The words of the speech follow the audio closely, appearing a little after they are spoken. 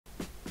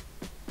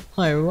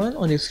Hi everyone,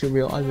 on this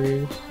video I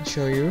will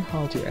show you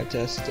how to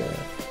adjust the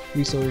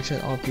resolution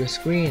of your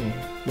screen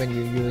when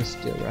you use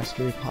the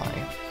Raspberry Pi.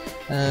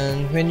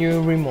 And when you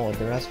remote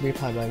the Raspberry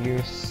Pi by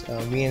use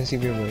VNC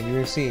Viewer, you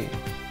will see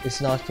it's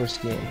not full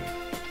screen.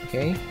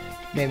 Okay,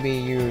 maybe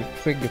you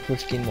click the full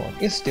screen mode,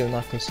 it's still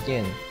not full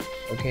screen.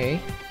 Okay,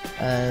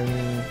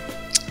 and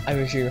I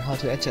will show you how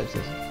to adjust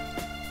it.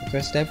 The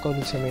first step, go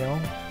to terminal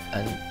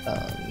and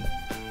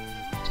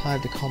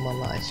type the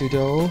command line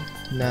sudo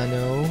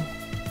nano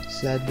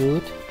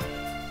 /boot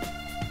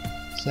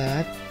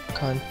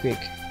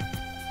 /config.txt.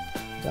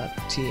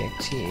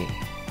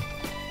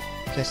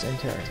 Press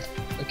enter.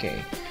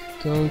 Okay,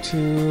 go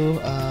to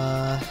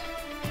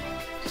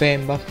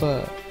frame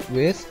buffer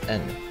width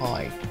and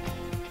height.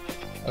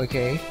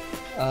 Okay,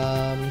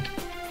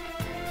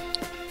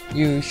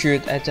 you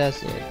should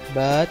adjust it,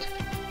 but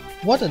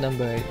what the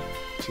number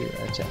to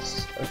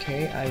adjust?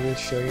 Okay, I will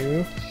show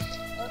you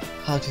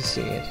how to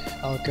see it.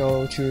 I'll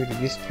go to the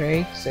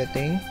display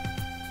setting.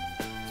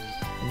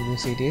 You will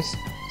see this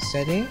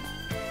setting,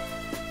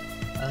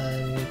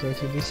 and go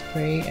to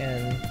display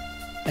and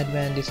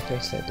advanced display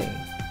setting.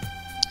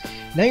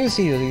 Now you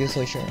see the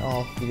resolution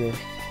of your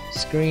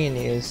screen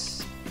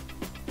is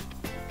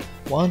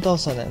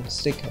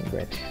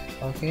 1600,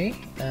 okay,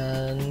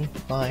 and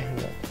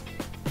 900.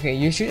 Okay,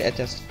 you should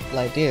adjust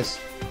like this.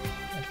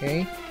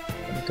 Okay,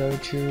 and go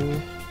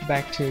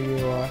back to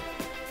your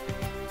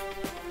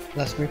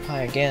Raspberry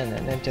Pi again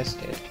and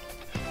adjust it.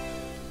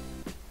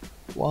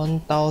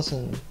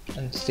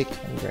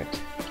 1600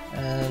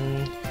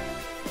 and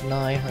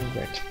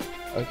 900.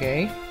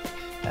 Okay,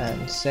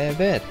 and save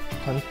it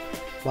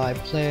by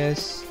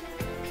press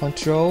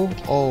Ctrl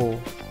O,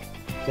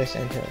 press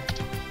enter,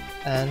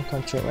 and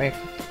Ctrl X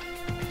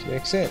to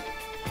exit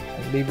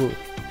and reboot.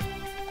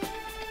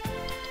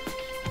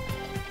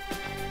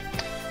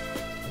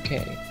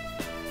 Okay,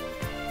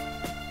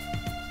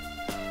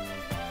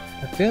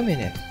 a few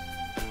minutes.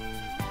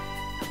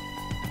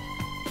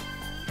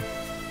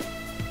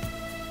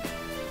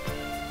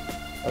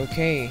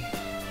 Okay,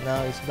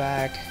 now it's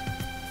back,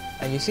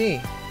 and you see,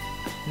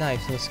 now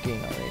it's full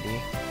screen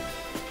already.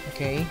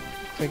 Okay,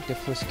 click the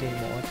full screen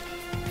mode.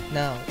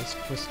 Now it's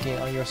full screen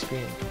on your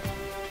screen.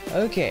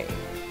 Okay,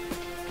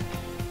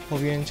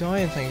 hope you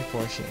enjoy and thank you for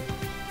watching.